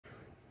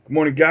Good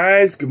morning,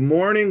 guys. Good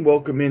morning.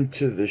 Welcome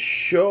into the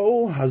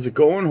show. How's it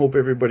going? Hope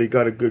everybody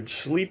got a good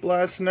sleep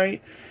last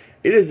night.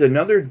 It is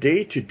another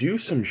day to do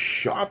some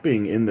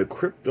shopping in the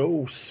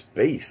crypto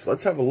space.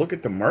 Let's have a look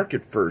at the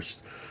market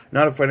first.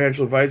 Not a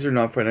financial advisor,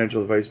 not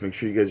financial advice. Make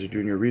sure you guys are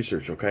doing your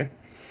research, okay?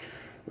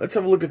 Let's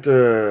have a look at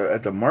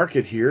the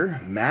market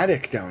here.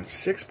 Matic down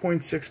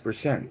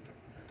 6.6%.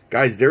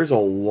 Guys, there's a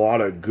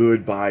lot of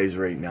good buys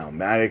right now.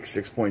 Matic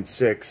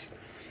 6.6.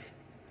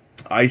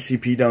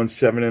 ICP down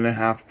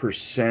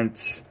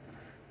 7.5%.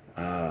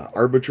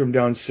 Arbitrum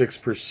down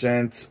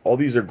 6%. All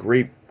these are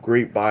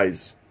great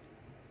buys.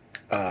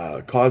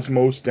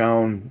 Cosmos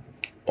down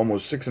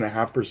almost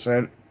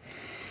 6.5%.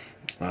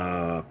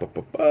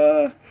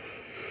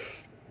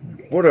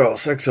 What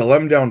else?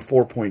 XLM down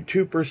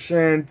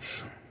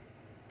 4.2%.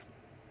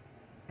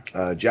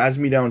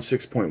 Jasmy down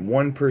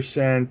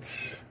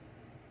 6.1%.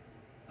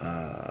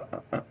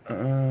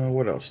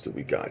 What else do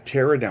we got?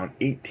 Terra down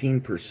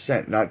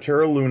 18%. Not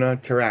Terra Luna,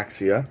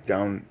 Terraxia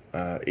down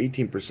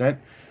 18%.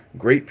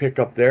 Great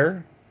pickup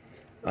there.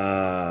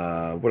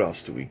 What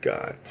else do we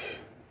got?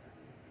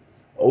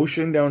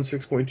 Ocean down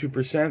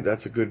 6.2%.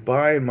 That's a good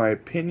buy in my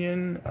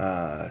opinion.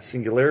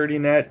 Singularity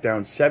Net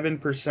down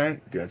 7%.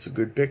 That's a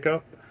good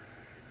pickup.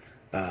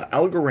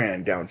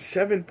 Algorand down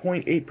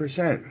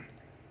 7.8%.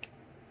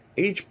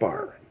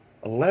 H-Bar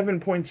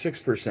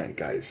 11.6%,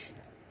 guys.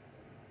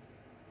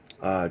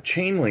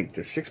 Chainlink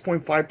to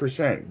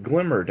 6.5%.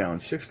 Glimmer down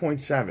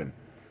 6.7%.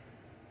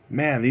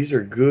 Man, these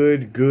are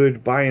good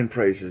buy-in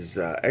prices.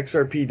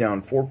 XRP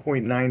down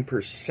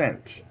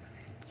 4.9%.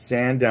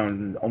 Sand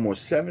down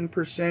almost 7%.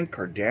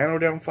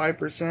 Cardano down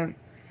 5%.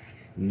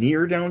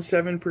 Near down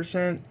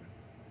 7%.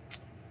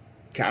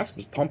 Casp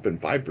was pumping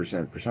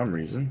 5% for some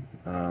reason,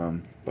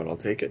 but I'll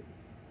take it.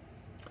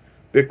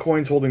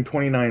 Bitcoin's holding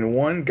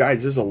 29.1.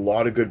 Guys, there's a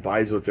lot of good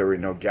buys out there right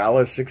now.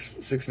 Gala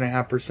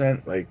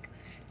 6.5%. Like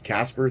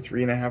Casper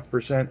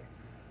 3.5%. A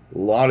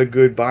lot of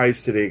good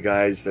buys today,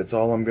 guys. That's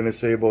all I'm going to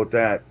say about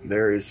that.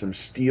 There is some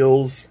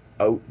steals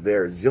out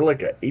there.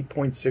 Zilliqa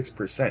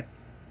 8.6%.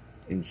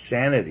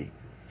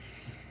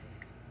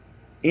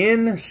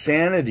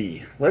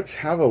 Insanity. Let's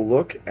have a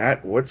look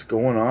at what's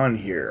going on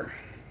here.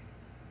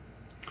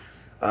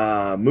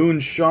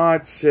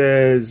 Moonshot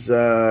says,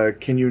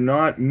 can you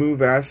not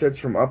move assets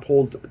from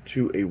Uphold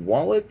to a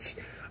wallet?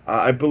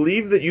 I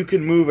believe that you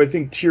can move, I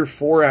think, Tier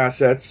 4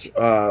 assets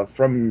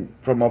from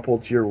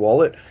Uphold to your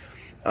wallet.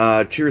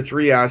 Tier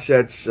 3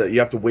 assets, you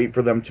have to wait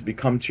for them to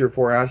become Tier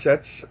 4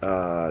 assets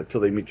till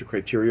they meet the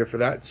criteria for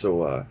that.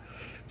 So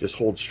just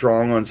hold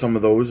strong on some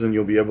of those and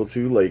you'll be able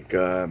to, like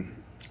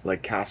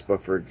Caspa,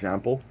 for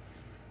example.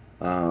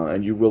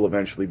 And you will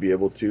eventually be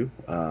able to.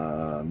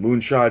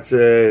 Moonshot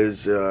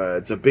says,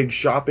 it's a big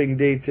shopping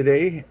day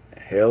today.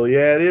 Hell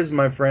yeah, it is,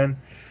 my friend.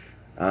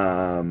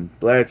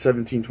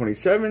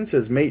 Blad1727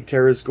 says, mate,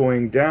 Terra's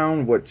going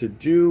down. What to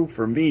do?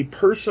 For me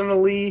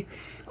personally,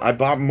 I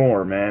bought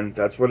more, man.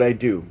 That's what I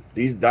do.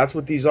 That's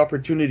what these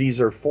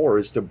opportunities are for,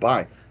 is to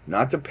buy,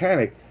 not to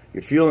panic.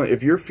 If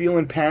you're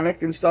feeling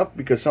panicked and stuff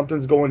because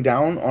something's going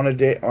down on a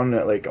day,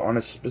 on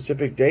a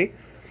specific day,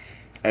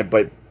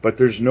 but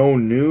there's no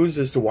news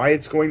as to why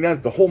it's going down.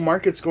 If the whole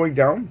market's going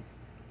down,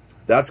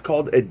 that's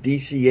called a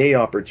DCA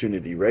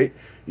opportunity, right?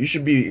 You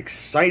should be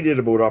excited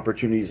about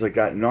opportunities like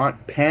that,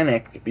 not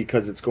panicked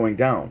because it's going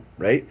down,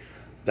 right?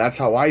 That's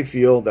how I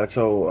feel. That's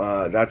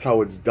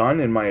how it's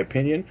done, in my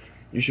opinion.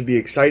 You should be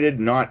excited,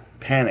 not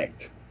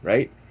panicked,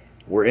 right?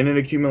 We're in an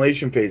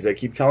accumulation phase. I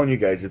keep telling you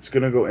guys, it's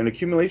going to go in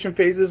accumulation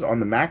phases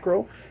on the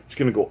macro. It's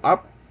going to go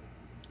up,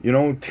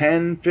 10,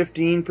 15%,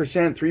 3%,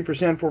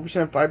 4%,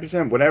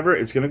 5%, whatever.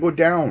 It's going to go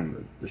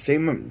down. The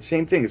same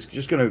thing. It's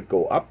just going to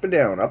go up and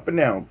down, up and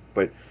down.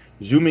 But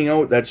zooming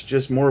out, that's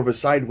just more of a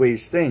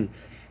sideways thing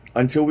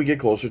until we get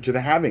closer to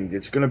the halving.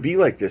 It's going to be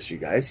like this, you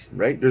guys,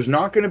 right? There's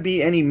not going to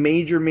be any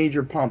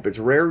major pump. It's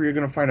rare you're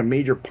going to find a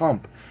major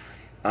pump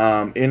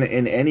in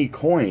any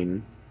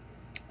coin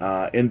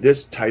in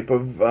this type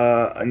of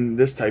a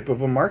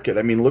market.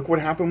 I mean, look what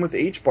happened with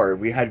H-Bar.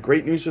 We had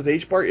great news with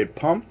H-Bar. It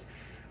pumped,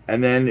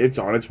 and then it's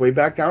on its way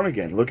back down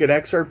again. Look at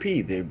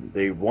XRP.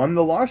 They won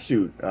the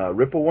lawsuit.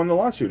 Ripple won the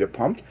lawsuit. It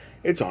pumped.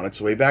 It's on its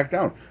way back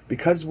down.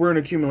 Because we're in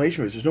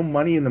accumulation phase, there's no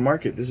money in the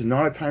market. This is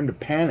not a time to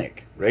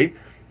panic, right?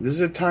 This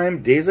is a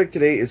time, days like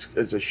today, is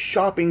a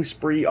shopping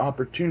spree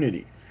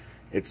opportunity.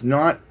 It's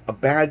not a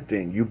bad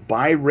thing. You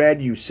buy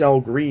red, you sell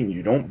green.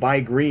 You don't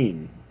buy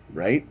green,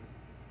 right?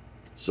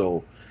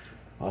 So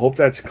I hope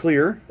that's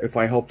clear, if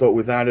I helped out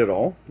with that at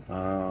all.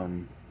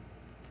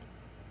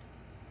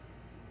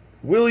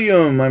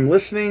 William, I'm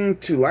listening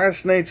to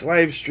last night's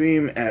live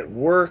stream at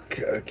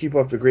work. Keep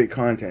up the great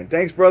content.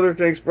 Thanks, brother.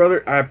 Thanks,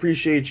 brother. I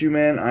appreciate you,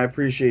 man. I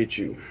appreciate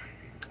you.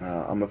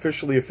 I'm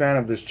officially a fan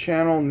of this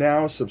channel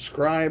now.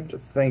 Subscribed.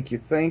 Thank you.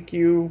 Thank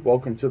you.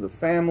 Welcome to the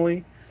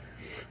family.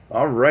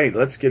 All right,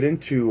 let's get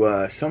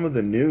into some of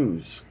the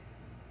news.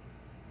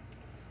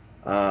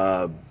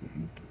 Bittleby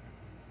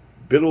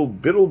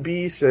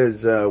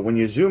says, when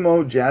you zoom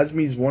out,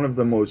 Jasmy's one of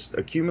the most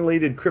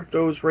accumulated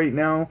cryptos right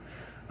now.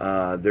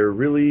 They're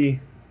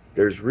really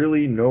There's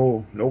really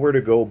nowhere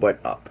to go but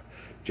up.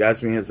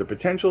 Jasmy has the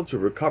potential to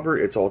recover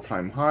its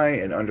all-time high,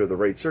 and under the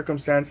right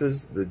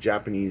circumstances, the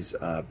Japanese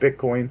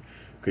Bitcoin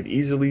could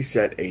easily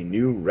set a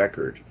new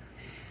record.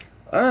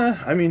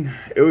 I mean,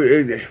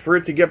 for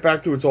it to get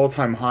back to its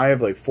all-time high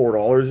of like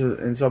 $4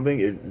 and something,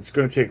 it's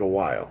going to take a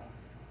while.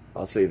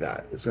 I'll say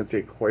that. It's going to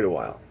take quite a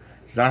while.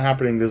 It's not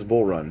happening this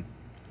bull run.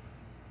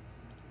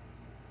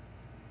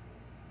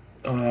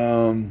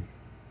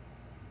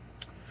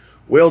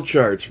 Whale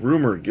charts.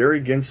 Rumor.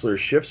 Gary Gensler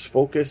shifts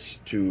focus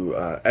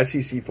to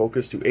SEC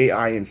focus to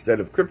AI instead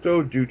of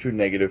crypto due to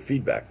negative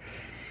feedback.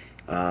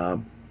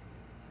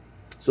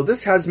 So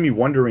this has me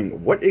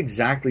wondering, what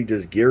exactly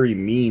does Gary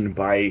mean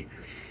by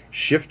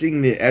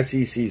shifting the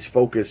SEC's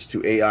focus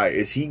to AI?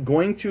 Is he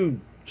going to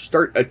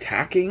start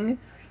attacking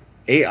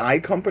AI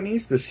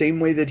companies the same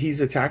way that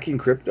he's attacking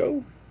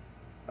crypto?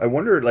 I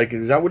wonder, like,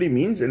 is that what he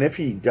means? And if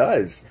he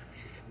does,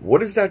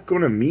 what is that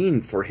going to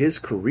mean for his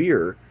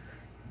career?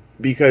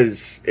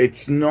 Because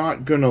it's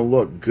not going to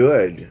look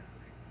good.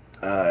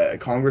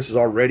 Congress is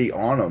already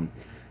on him.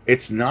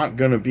 It's not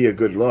going to be a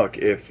good look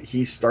if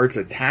he starts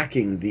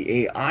attacking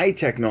the AI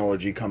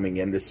technology coming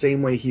in the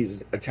same way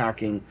he's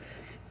attacking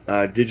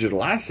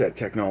digital asset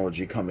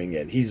technology coming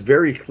in. He's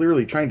very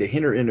clearly trying to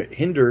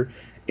hinder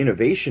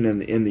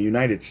innovation in the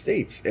United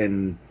States.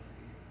 And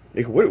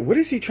like, what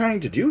is he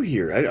trying to do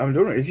here? I don't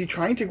know. Is he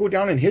trying to go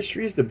down in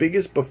history as the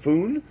biggest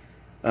buffoon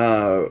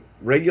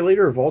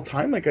regulator of all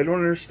time? Like, I don't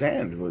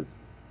understand.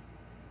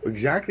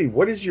 Exactly,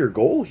 what is your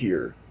goal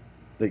here?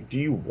 Like, do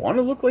you want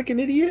to look like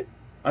an idiot?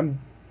 I'm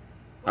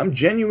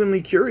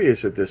genuinely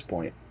curious at this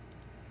point.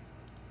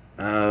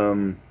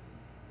 Coin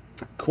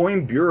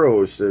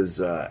Bureau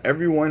says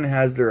everyone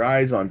has their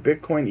eyes on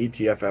Bitcoin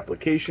ETF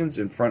applications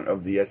in front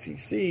of the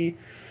SEC,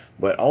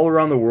 but all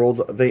around the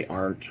world they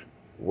aren't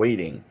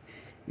waiting.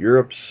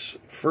 Europe's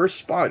first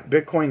spot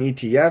Bitcoin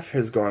ETF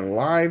has gone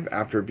live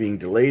after being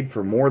delayed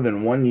for more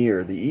than 1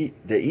 year. The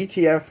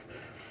ETF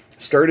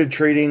started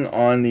trading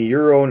on the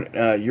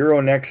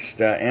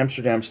Euronext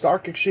Amsterdam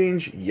Stock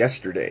Exchange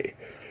yesterday.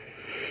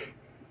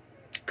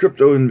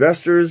 Crypto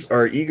investors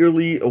are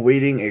eagerly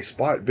awaiting a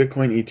spot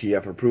Bitcoin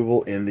ETF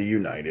approval in the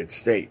United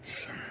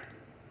States.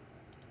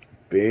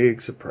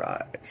 Big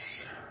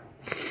surprise.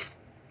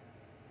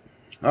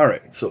 All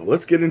right, so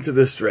let's get into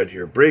this thread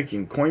here.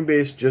 Breaking: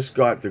 Coinbase just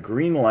got the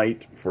green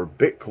light for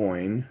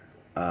Bitcoin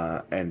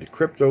and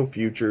crypto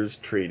futures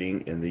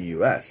trading in the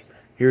U.S.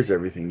 Here's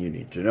everything you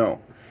need to know.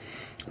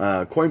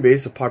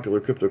 Coinbase, a popular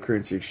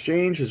cryptocurrency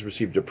exchange, has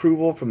received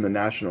approval from the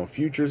National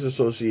Futures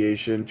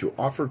Association to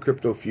offer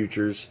crypto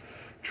futures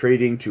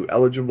trading to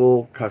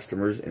eligible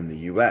customers in the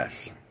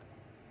U.S.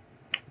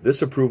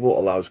 This approval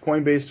allows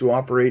Coinbase to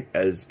operate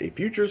as a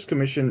futures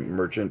commission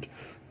merchant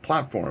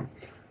platform,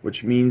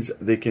 which means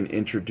they can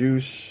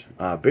introduce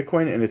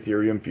Bitcoin and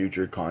Ethereum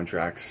future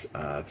contracts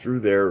through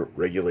their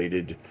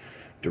regulated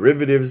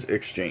derivatives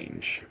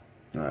exchange.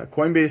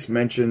 Coinbase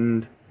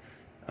mentioned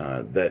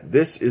that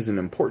this is an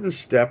important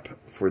step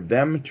for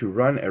them to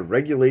run a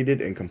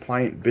regulated and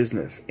compliant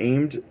business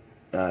aimed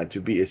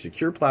to be a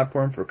secure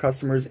platform for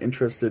customers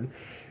interested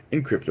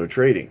in crypto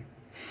trading.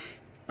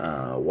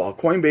 While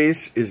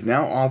Coinbase is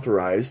now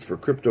authorized for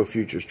crypto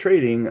futures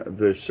trading,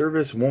 the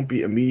service won't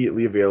be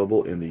immediately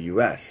available in the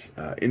U.S.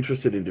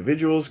 Interested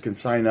individuals can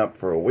sign up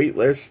for a wait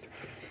list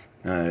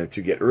to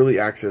get early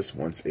access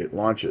once it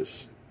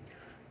launches.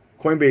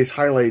 Coinbase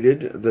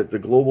highlighted that the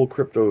global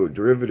crypto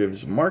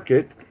derivatives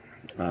market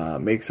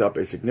makes up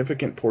a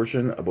significant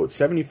portion, about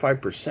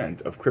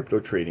 75% of crypto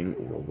trading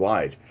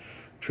worldwide.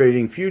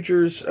 Trading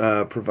futures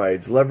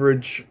provides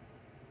leverage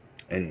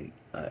and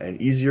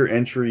an easier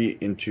entry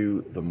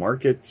into the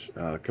market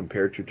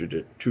compared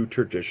to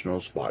traditional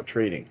spot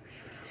trading.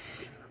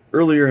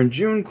 Earlier in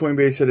June,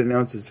 Coinbase had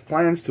announced its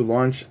plans to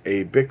launch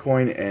a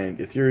Bitcoin and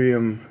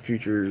Ethereum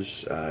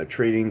futures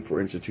trading for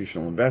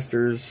institutional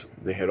investors.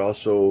 They had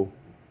also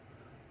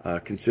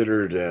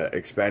considered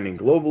expanding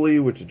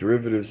globally with the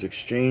derivatives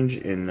exchange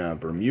in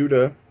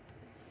Bermuda.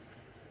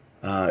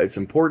 It's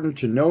important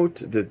to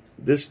note that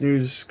this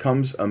news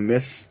comes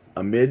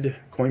amid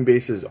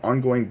Coinbase's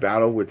ongoing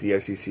battle with the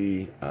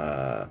SEC,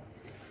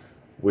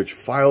 which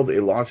filed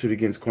a lawsuit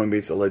against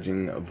Coinbase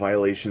alleging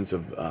violations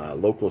of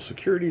local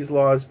securities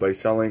laws by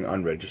selling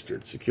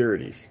unregistered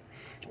securities.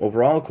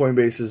 Overall,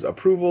 Coinbase's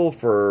approval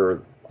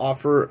for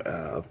offer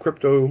of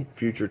crypto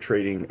future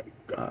trading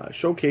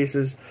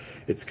showcases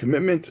its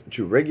commitment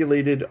to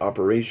regulated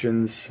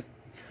operations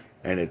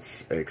and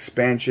its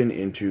expansion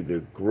into the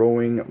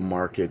growing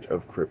market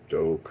of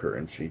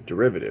cryptocurrency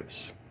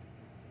derivatives.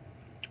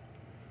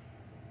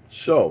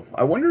 So,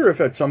 I wonder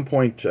if at some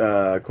point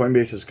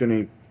Coinbase is going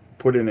to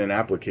put in an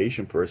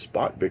application for a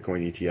spot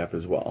Bitcoin ETF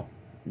as well.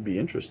 It'd be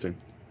interesting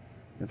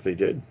if they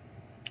did.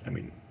 I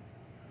mean,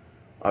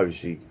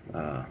 obviously,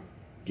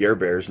 Gare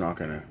Bear's not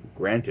going to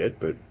grant it,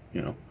 but,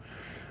 you know.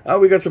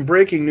 We got some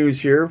breaking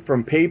news here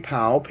from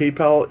PayPal.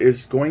 PayPal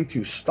is going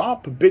to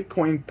stop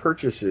Bitcoin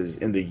purchases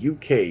in the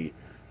UK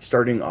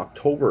starting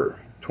October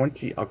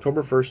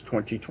 1st,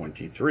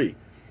 2023.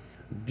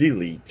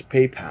 Delete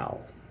PayPal.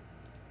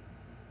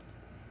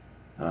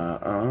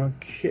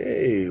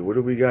 Okay, what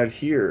do we got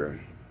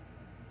here?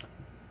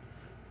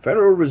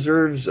 Federal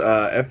Reserve's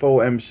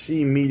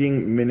FOMC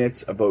meeting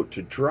minutes about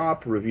to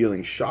drop,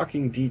 revealing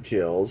shocking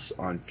details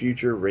on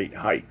future rate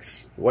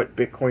hikes. What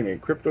Bitcoin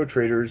and crypto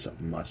traders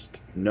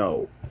must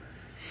know.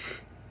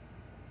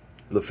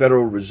 The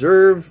Federal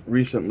Reserve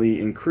recently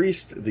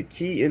increased the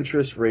key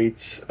interest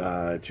rates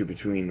to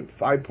between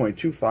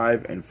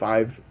 5.25 and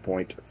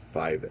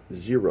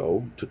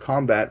 5.50 to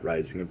combat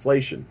rising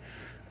inflation,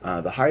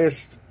 the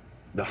highest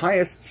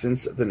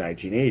since the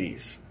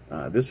 1980s.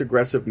 This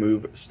aggressive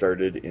move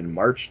started in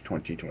March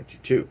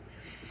 2022.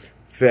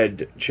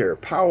 Fed Chair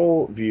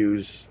Powell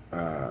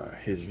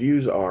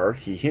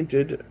he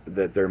hinted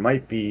that there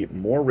might be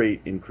more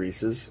rate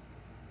increases.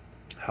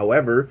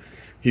 However,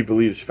 he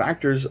believes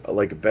factors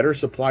like better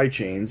supply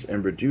chains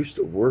and reduced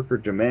worker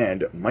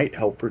demand might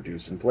help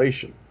reduce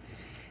inflation.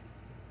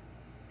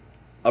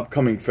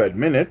 Upcoming Fed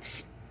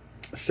minutes,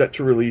 set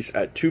to release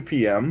at 2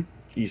 p.m.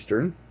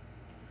 Eastern,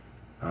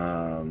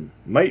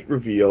 might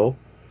reveal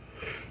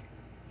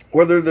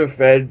whether the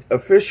Fed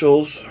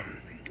officials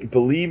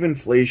believe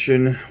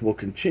inflation will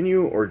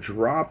continue to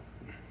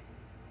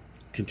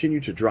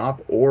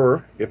drop,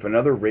 or if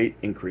another rate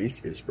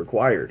increase is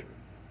required.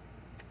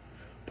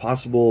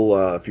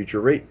 Possible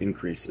future rate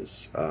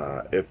increases.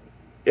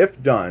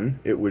 If done,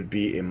 it would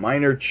be a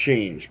minor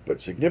change, but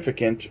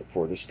significant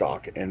for the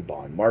stock and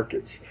bond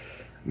markets.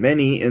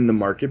 Many in the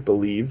market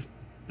believe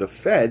the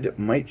Fed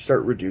might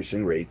start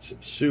reducing rates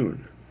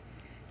soon.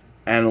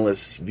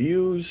 Analysts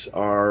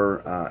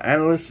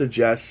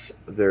suggest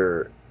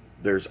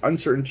there's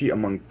uncertainty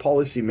among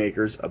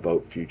policymakers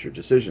about future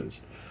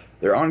decisions.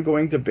 There's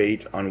ongoing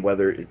debate on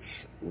whether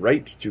it's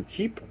right to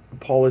keep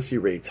policy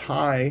rates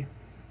high,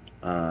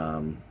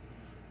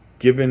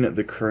 given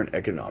the current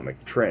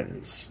economic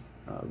trends.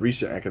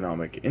 Recent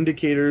economic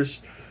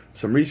indicators.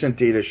 Some recent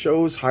data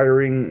shows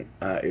hiring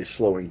is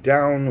slowing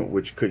down,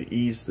 which could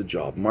ease the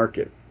job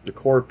market. The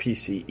core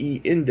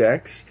PCE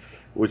index,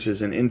 which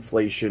is an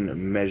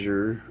inflation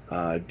measure,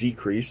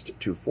 decreased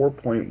to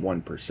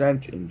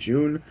 4.1% in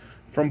June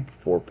from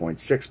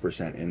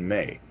 4.6% in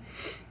May.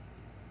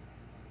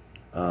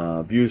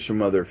 Views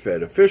from other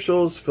Fed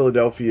officials.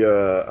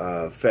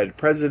 Philadelphia Fed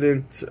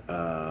President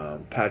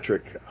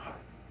Patrick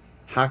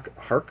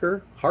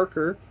Harker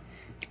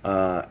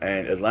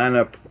and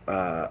Atlanta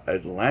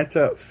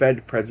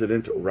Fed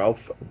President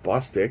Ralph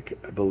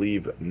Bostic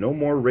believe no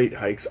more rate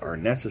hikes are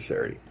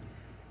necessary.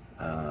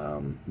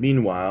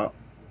 Meanwhile,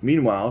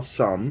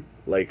 some,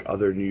 like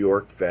other New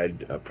York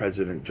Fed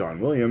President John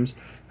Williams,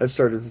 have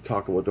started to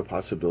talk about the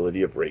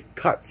possibility of rate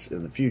cuts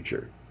in the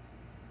future.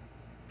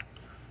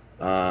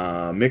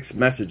 Mixed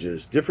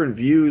messages. Different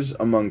views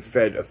among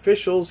Fed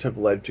officials have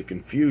led to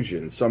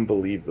confusion. Some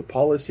believe the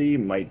policy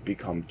might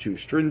become too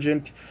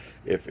stringent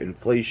if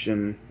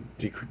inflation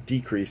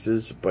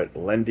decreases, but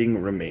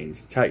lending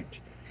remains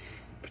tight.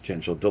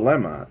 Potential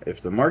dilemma.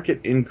 If the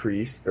market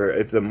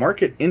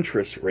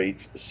interest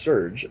rates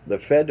surge, the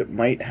Fed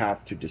might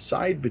have to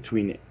decide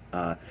between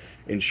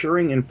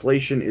ensuring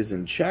inflation is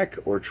in check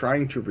or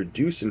trying to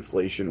reduce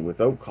inflation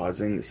without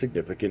causing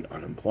significant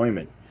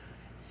unemployment.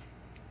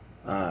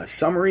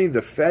 Summary: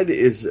 the Fed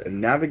is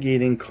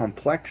navigating a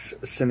complex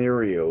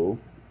scenario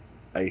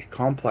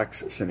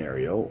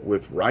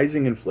with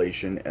rising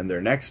inflation, and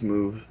their next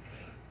move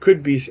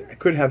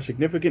could have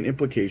significant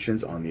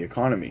implications on the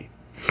economy.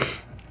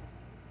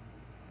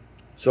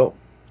 So,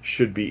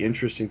 should be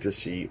interesting to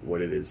see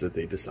what it is that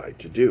they decide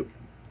to do.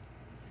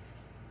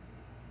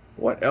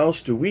 What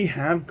else do we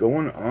have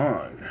going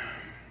on?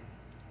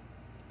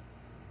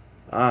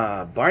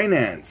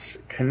 Binance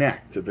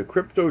Connect, the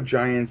crypto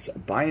giant's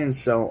buy and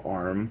sell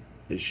arm,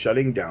 is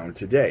shutting down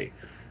today.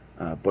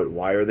 But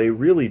why are they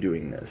really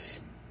doing this?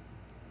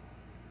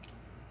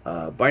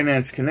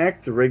 Binance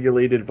Connect, the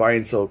regulated buy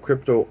and sell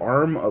crypto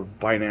arm of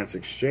Binance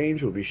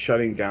Exchange, will be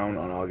shutting down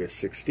on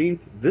August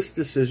 16th. This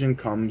decision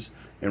comes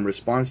in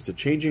response to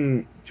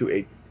changing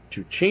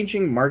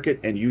market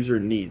and user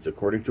needs,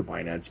 according to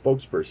Binance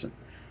spokesperson.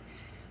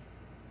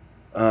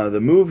 The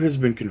move has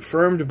been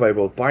confirmed by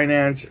both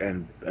Binance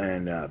and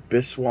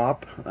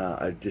Biswap,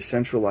 a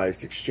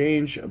decentralized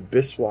exchange.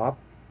 Biswap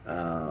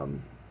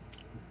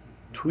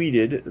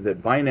tweeted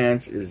that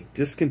Binance is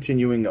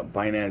discontinuing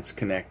Binance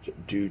Connect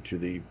due to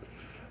the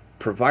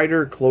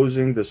provider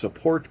closing the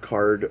support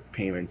card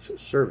payments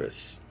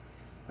service.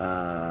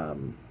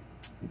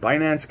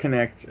 Binance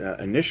Connect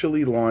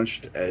initially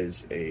launched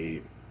as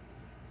a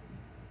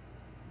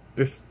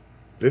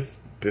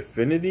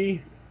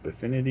Bifinity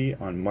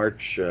on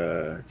March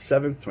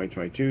 7th,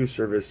 2022,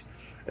 service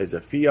as a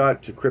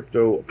fiat to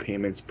crypto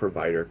payments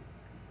provider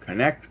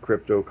connect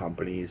crypto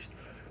companies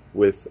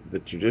with the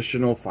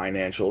traditional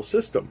financial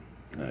system.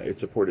 It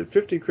supported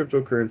 50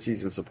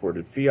 cryptocurrencies and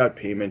supported fiat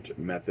payment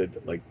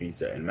method like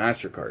Visa and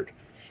MasterCard.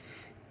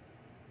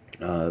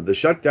 The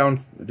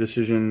shutdown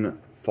decision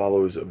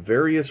follows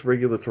various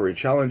regulatory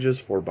challenges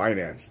for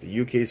Binance.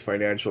 The UK's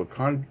Financial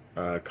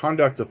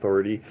Conduct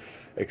Authority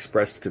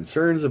expressed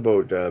concerns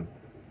about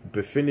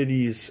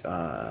Bifinity's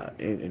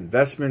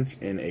investments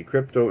in a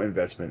crypto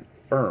investment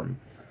firm.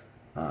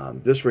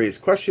 This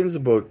raised questions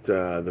about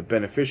the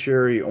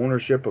beneficiary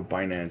ownership of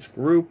Binance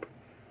Group,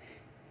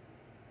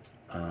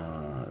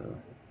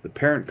 the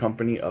parent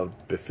company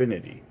of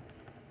Bifinity.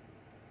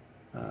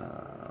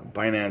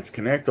 Binance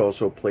Connect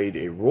also played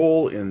a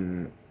role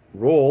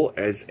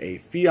as a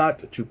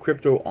fiat to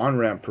crypto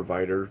on-ramp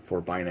provider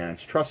for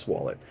Binance Trust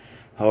Wallet.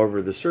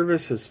 However, the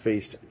service has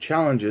faced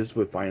challenges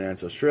with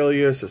Binance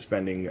Australia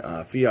suspending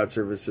fiat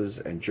services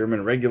and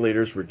German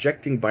regulators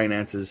rejecting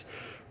Binance's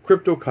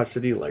crypto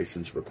custody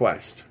license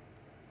request.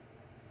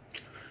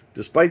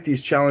 Despite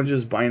these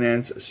challenges,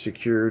 Binance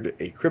secured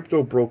a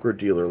crypto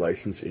broker-dealer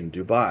license in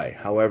Dubai.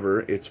 However,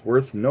 it's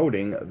worth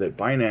noting that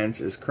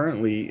Binance is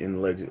currently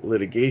in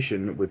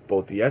litigation with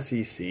both the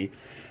SEC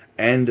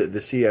and the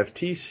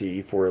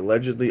CFTC for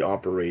allegedly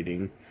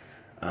operating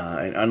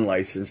an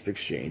unlicensed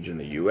exchange in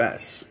the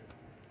U.S.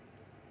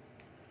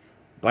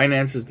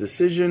 Binance's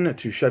decision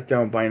to shut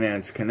down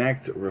Binance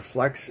Connect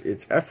reflects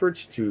its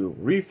efforts to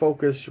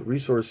refocus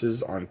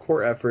resources on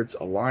core efforts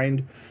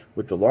aligned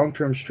with the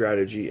long-term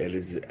strategy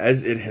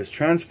as it has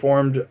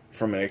transformed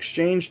from an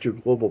exchange to a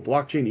global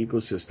blockchain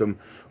ecosystem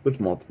with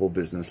multiple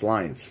business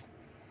lines.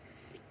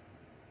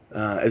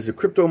 As the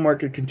crypto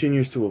market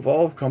continues to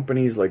evolve,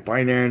 companies like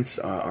Binance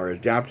are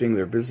adapting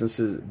their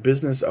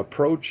business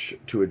approach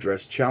to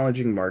address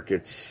challenging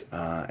markets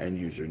and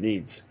user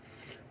needs.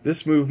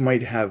 This move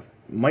might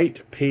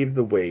pave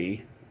the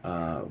way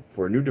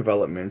for new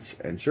developments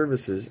and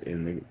services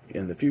in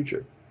the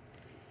future.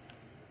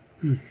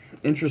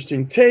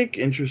 Interesting take.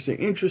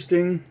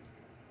 Interesting.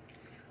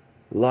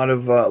 A lot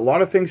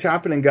of things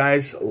happening,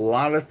 guys. A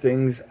lot of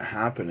things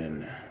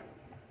happening.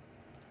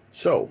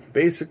 So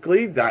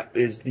basically, that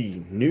is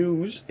the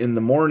news in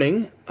the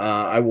morning.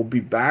 I will be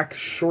back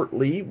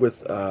shortly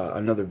with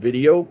another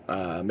video.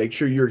 Make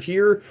sure you're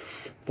here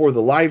for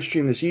the live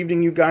stream this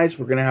evening, you guys.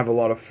 We're gonna have a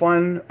lot of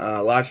fun.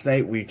 Last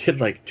night we did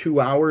like 2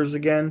 hours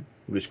again.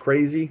 It was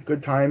crazy.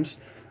 Good times.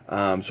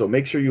 So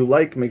make sure you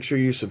like, make sure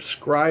you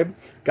subscribe,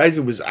 guys.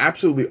 It was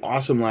absolutely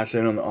awesome last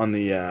night on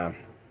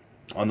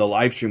the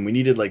live stream. We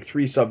needed like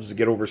 3 subs to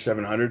get over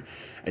 700,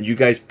 and you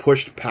guys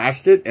pushed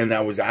past it, and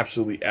that was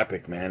absolutely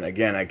epic, man.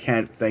 Again, I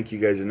can't thank you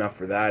guys enough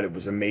for that. It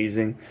was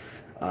amazing.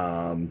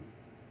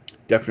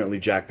 Definitely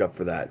jacked up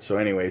for that. So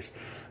anyways,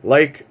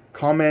 like,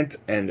 comment,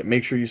 and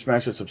make sure you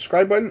smash the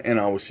subscribe button, and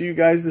I will see you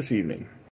guys this evening.